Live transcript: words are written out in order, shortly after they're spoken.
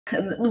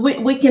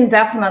We can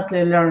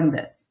definitely learn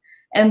this.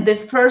 And the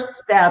first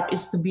step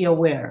is to be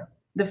aware.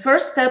 The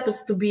first step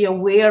is to be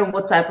aware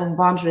what type of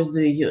boundaries do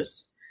you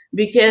use.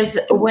 Because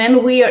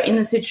when we are in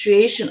a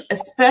situation,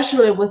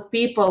 especially with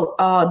people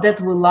that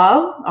we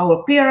love,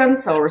 our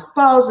parents, our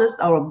spouses,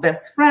 our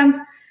best friends,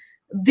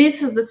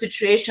 this is the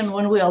situation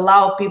when we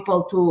allow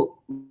people to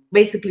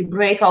basically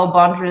break our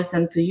boundaries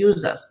and to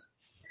use us.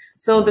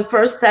 So the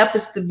first step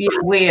is to be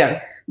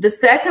aware. The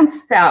second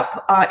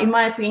step, in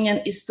my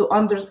opinion, is to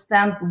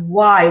understand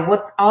why,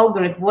 what's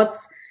algorithm,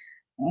 what's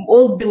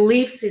old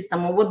belief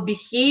system, or what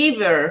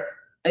behavior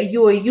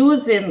you are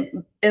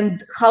using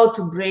and how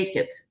to break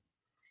it.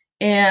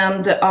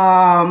 And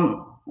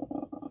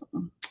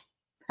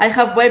I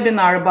have a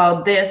webinar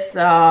about this,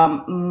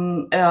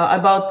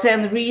 about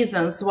 10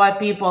 reasons why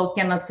people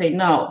cannot say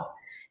no.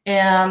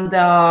 And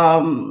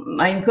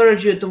I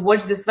encourage you to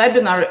watch this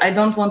webinar. I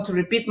don't want to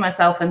repeat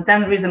myself, and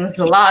 10 reasons is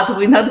a lot.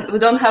 We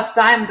don't have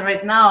time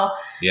right now.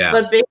 Yeah.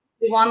 But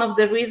basically one of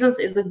the reasons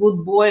is a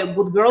good boy,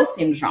 good girl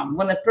syndrome.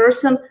 When a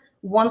person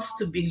wants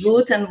to be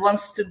good and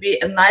wants to be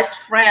a nice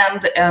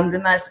friend and a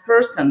nice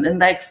person.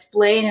 And I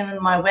explain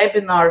in my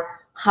webinar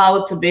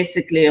how to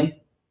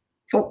basically,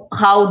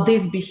 how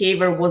this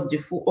behavior was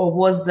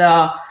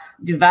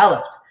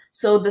developed.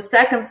 So the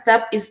second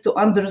step is to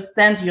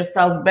understand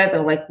yourself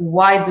better, like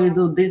why do you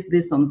do this,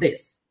 this, and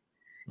this?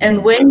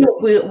 And when you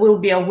will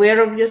be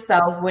aware of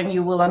yourself, when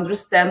you will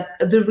understand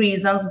the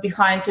reasons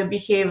behind your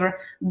behavior,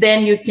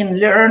 then you can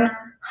learn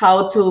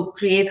how to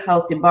create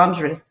healthy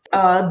boundaries.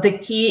 The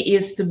key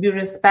is to be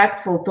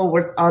respectful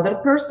towards other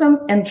person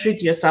and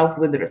treat yourself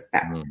with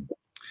respect.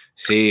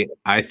 See,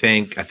 I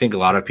think a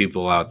lot of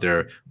people out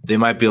there, they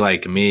might be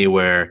like me,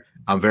 where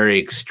I'm very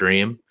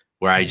extreme,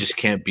 where I just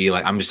can't be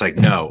like, I'm just like,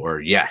 no,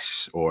 or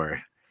yes,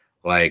 or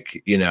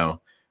like, you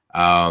know,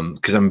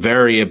 because I'm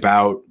very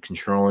about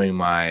controlling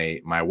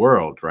my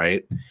world,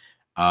 right?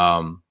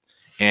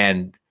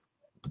 And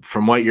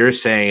from what you're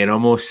saying, it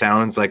almost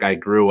sounds like I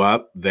grew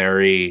up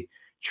very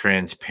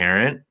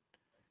transparent,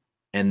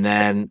 and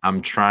then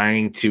I'm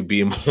trying to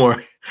be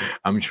more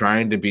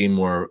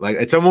like,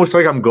 it's almost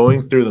like I'm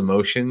going through the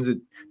motions.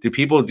 Do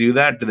people do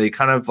that? Do they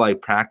kind of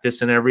like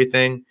practice and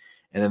everything,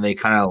 and then they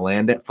kind of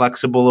land it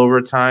flexible over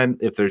time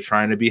if they're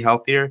trying to be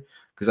healthier?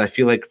 Because I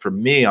feel like for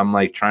me, I'm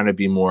like trying to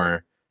be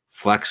more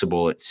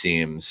flexible, it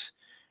seems,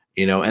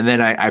 you know, and then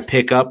I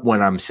pick up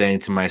when I'm saying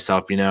to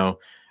myself, you know,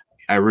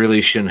 I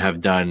really shouldn't have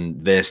done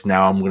this.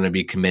 Now I'm going to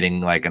be committing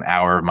like an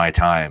hour of my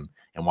time.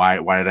 And why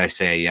did I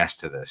say a yes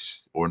to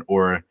this?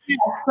 Or yeah,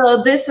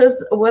 so this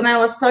is when I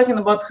was talking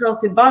about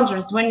healthy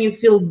boundaries, when you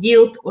feel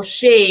guilt or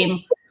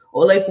shame,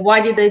 or like, why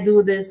did I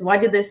do this? Why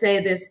did I say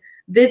this?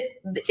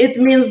 It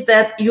means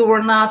that you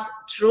were not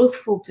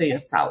truthful to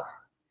yourself.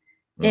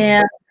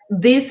 And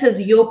this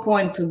is your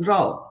point to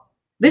grow.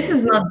 This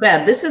is not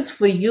bad. This is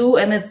for you,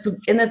 and it's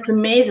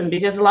amazing,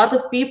 because a lot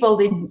of people,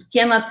 they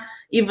cannot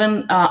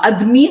even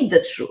admit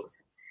the truth.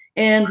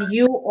 And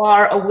you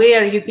are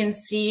aware, you can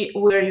see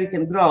where you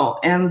can grow.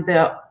 And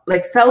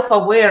like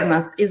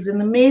self-awareness is an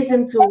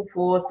amazing tool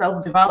for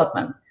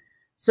self-development.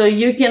 So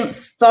you can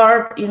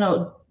start, you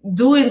know,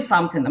 doing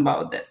something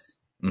about this.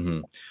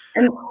 And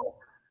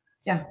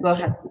yeah, go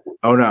ahead.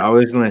 Oh no, I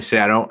was going to say,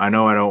 I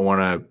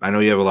know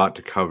you have a lot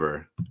to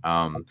cover.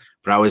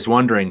 But I was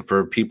wondering,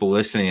 for people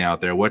listening out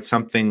there, what's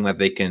something that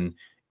they can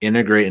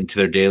integrate into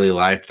their daily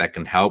life that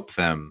can help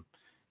them,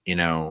 you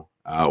know,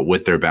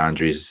 with their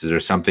boundaries? Is there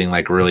something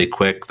like really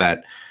quick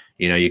that,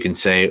 you know, you can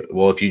say,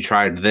 well, if you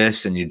tried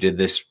this and you did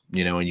this,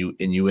 you know, and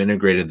you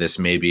integrated this,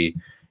 maybe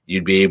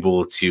you'd be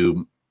able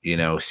to, you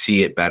know,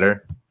 see it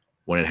better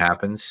when it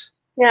happens?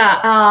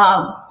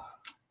 Yeah.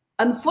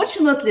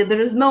 Unfortunately,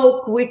 there is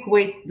no quick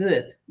way to do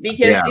it,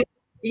 because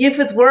if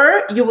it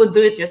were, you would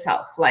do it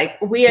yourself.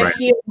 Like, we are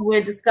here,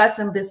 we're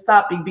discussing this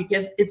topic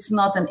because it's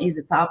not an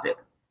easy topic.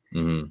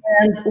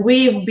 And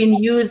we've been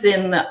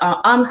using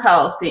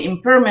unhealthy,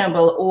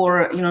 impermeable,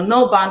 or, you know,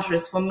 no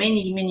boundaries for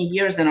many, many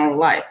years in our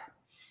life.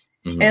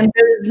 And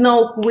there is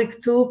no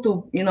quick tool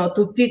to, you know,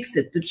 to fix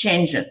it, to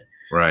change it.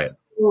 Right.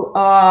 So,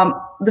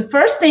 the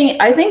first thing,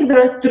 I think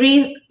there are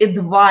three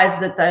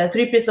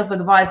pieces of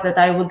advice that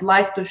I would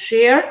like to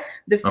share.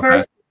 The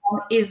first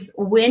one is,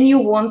 when you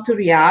want to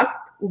react,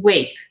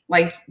 wait.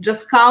 Like,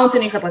 just count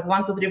in your head, like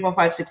 1, 2, 3, 4,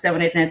 5, 6,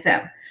 7, 8, 9,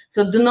 10.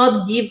 So do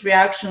not give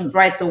reaction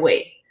right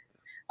away.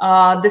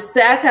 The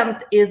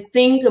second is,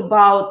 think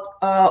about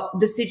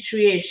the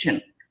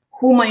situation.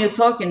 Whom are you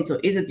talking to?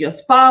 Is it your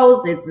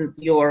spouse? Is it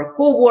your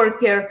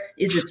coworker?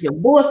 Is it your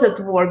boss at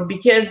work?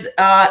 Because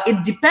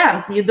it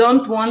depends. You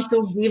don't want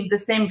to give the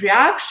same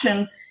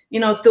reaction, you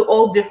know, to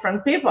all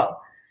different people.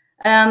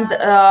 And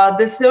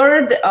the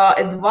third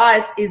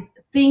advice is,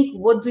 think,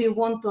 what do you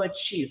want to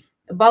achieve?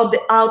 About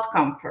the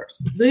outcome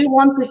first. Do you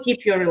want to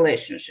keep your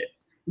relationship?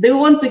 Do you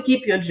want to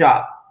keep your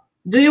job?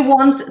 Do you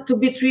want to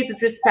be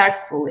treated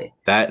respectfully?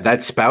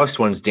 That spouse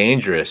one's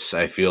dangerous.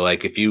 I feel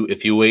like if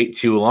you wait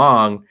too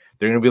long,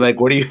 they're gonna be like,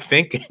 "What are you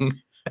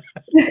thinking?"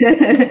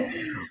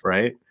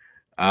 Right?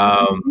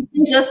 You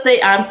can just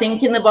say, "I'm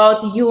thinking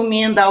about you,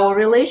 me, and our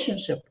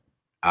relationship."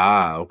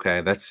 Ah,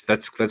 okay.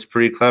 That's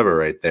pretty clever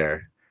right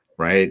there.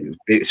 Right?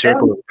 It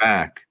circles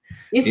back.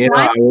 If You know,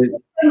 my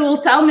husband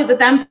will tell me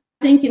that I'm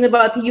thinking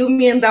about you,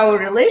 me, and our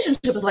relationship,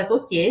 it's like,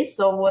 okay,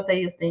 so what are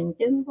you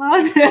thinking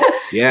about?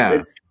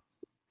 yeah.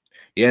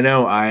 You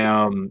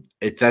know,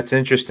 that's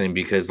interesting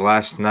because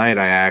last night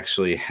I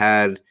actually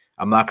had,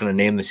 I'm not going to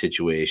name the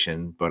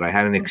situation, but I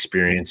had an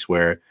experience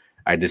where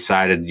I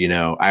decided,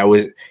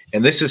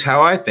 and this is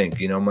how I think,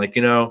 I'm like,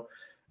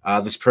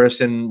 this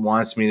person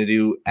wants me to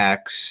do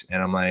X,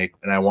 and I'm like,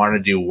 and I want to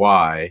do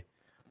Y.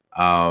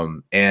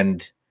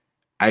 And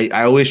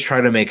I always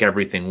try to make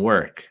everything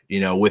work,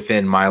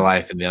 within my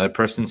life and the other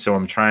person. So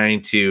I'm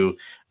trying to,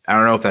 I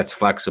don't know if that's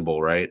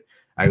flexible, right?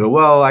 I go,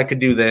 well, I could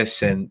do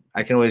this and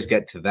I can always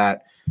get to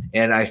that.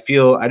 And I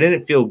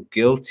didn't feel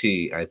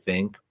guilty, I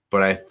think,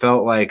 but I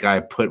felt like I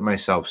put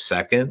myself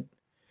second.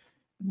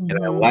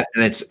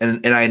 And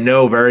and I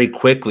know very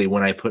quickly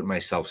when I put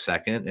myself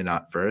second and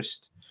not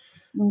first.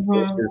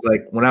 It's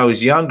like when I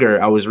was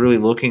younger, I was really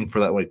looking for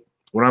that. Like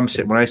when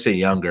I say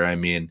younger, I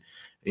mean,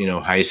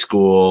 high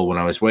school, when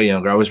I was way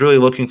younger, I was really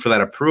looking for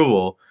that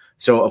approval.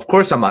 So of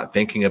course I'm not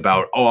thinking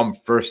about, oh, I'm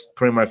first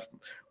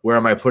where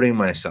am I putting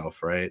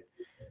myself? Right.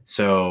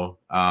 So,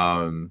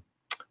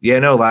 yeah,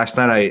 no, last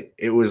night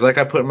it was like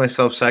I put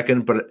myself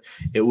second, but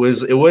it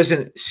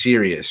wasn't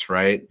serious.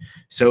 Right.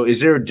 So is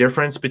there a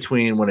difference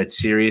between when it's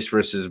serious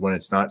versus when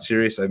it's not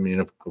serious? I mean,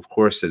 of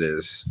course it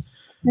is.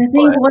 I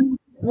think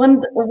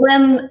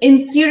when in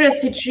serious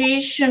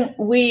situation,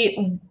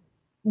 we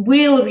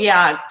will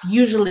react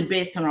usually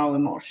based on our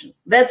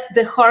emotions. That's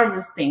the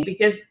hardest thing,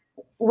 because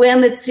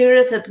when it's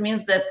serious, it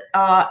means that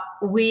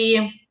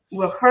we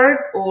were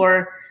hurt,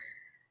 or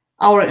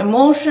our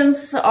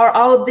emotions are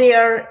out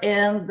there,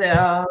 and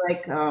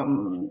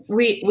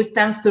we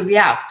tend to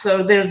react.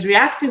 So there's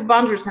reactive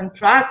boundaries and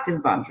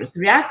proactive boundaries.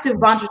 Reactive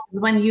boundaries is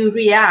when you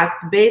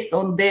react based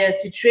on the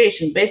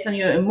situation, based on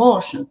your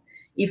emotions.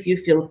 If you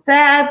feel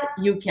sad,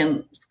 you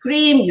can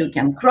scream, you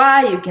can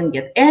cry, you can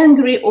get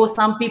angry, or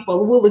some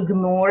people will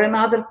ignore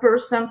another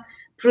person,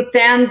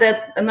 pretend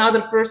that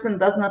another person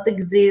does not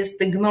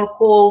exist, ignore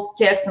calls,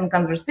 texts, and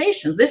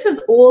conversations. This is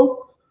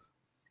all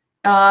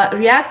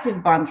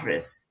reactive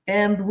boundaries,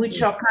 and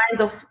which are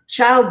kind of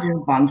childish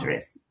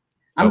boundaries,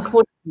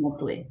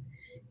 unfortunately.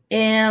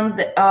 And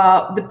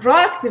the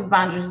proactive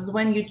boundaries is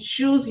when you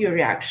choose your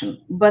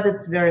reaction, but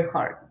it's very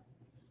hard.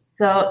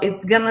 So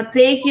it's gonna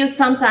take you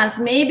sometimes,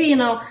 maybe,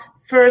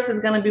 first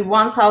it's gonna be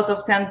once out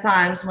of 10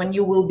 times when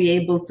you will be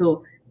able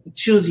to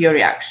choose your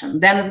reaction.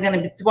 Then it's gonna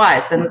be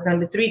twice, then it's gonna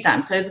be 3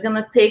 times. So it's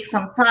gonna take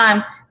some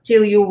time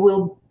till you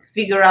will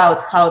figure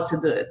out how to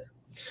do it.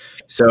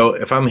 So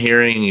if I'm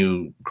hearing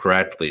you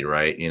correctly,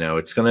 right,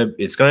 it's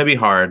gonna be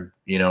hard,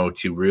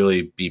 to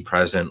really be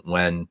present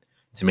when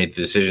to make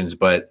the decisions.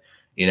 But,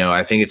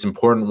 I think it's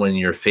important when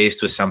you're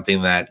faced with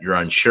something that you're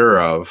unsure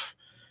of,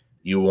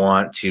 you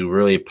want to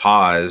really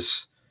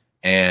pause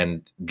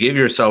and give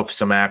yourself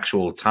some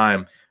actual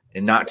time,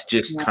 and not to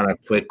just kind of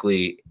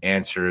quickly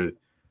answer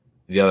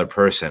the other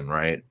person,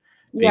 right?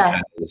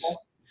 Yes. Because,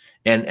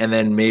 and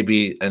then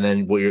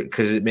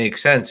because it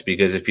makes sense,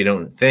 because if you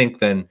don't think,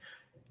 then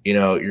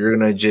you're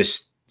gonna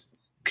just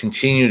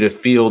continue to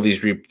feel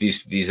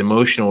these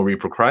emotional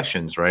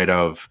repercussions, right?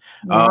 Of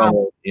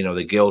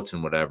the guilt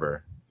and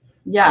whatever.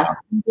 Yes.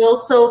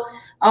 Also,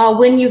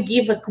 when you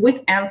give a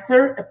quick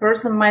answer, a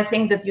person might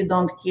think that you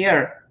don't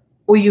care,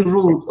 or you're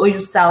rude, or you're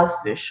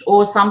selfish,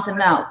 or something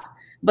else.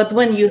 But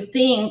when you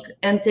think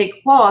and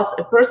take pause,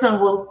 a person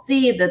will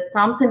see that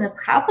something is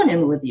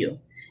happening with you.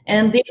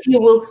 And if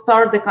you will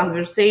start the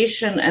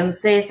conversation and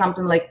say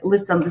something like,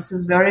 listen, this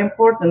is very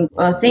important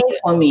thing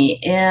for me,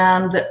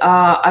 and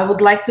I would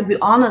like to be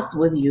honest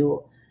with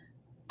you.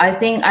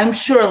 I'm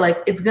sure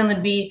it's going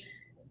to be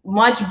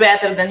much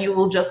better than you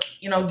will just,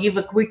 give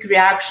a quick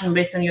reaction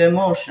based on your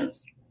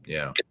emotions.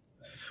 Yeah.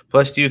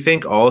 Plus, do you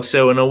think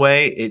also, in a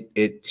way,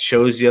 it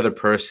shows the other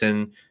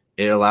person,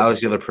 it allows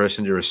the other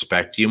person to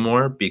respect you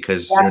more,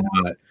 because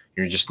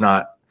you're just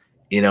not,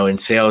 in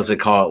sales they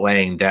call it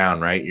laying down,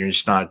 right? You're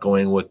just not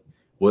going with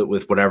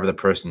whatever the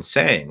person's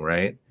saying,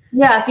 right?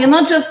 Yes, you're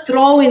not just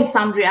throwing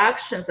some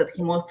reactions at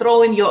him, or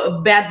throwing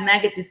your bad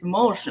negative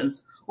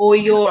emotions, or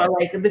your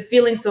the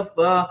feelings of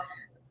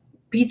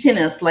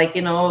pittiness,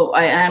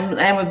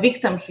 I'm a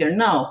victim here.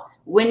 No,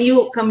 when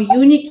you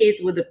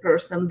communicate with the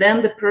person,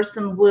 then the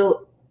person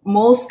will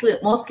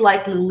most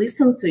likely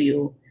listen to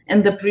you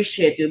and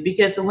appreciate you,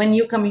 because when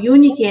you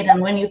communicate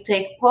and when you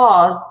take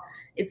pause,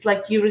 it's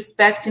like you're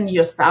respecting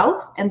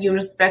yourself, and you're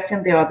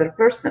respecting the other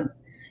person,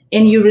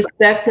 and you're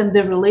respecting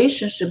the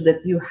relationship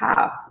that you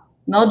have,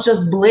 not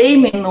just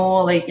blaming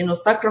or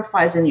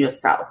sacrificing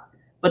yourself,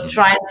 but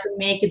trying to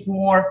make it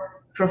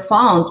more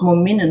profound, more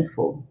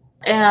meaningful.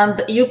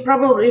 And you've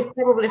probably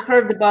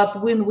heard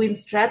about win-win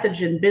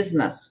strategy in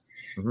business.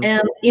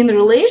 And in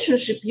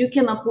relationship, you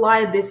can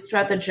apply this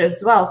strategy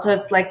as well. So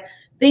it's like,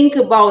 think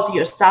about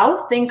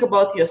yourself, think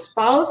about your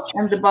spouse,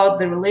 and about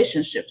the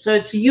relationship. So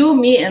it's you,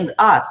 me, and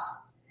us.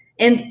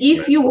 And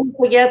if you will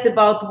forget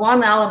about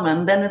one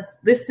element, then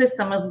this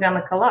system is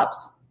gonna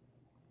collapse.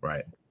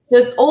 Right. So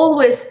it's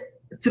always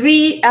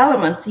three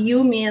elements,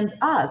 you, me, and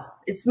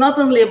us. It's not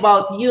only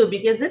about you,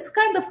 because it's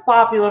kind of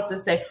popular to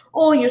say,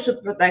 oh, you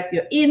should protect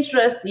your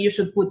interest, you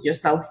should put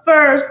yourself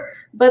first.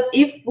 But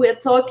if we're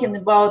talking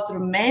about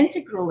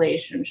romantic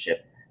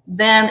relationship,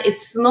 then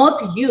it's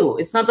not you.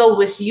 It's not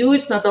always you.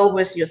 It's not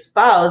always your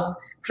spouse.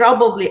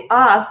 Probably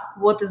us,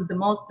 what is the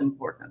most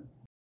important.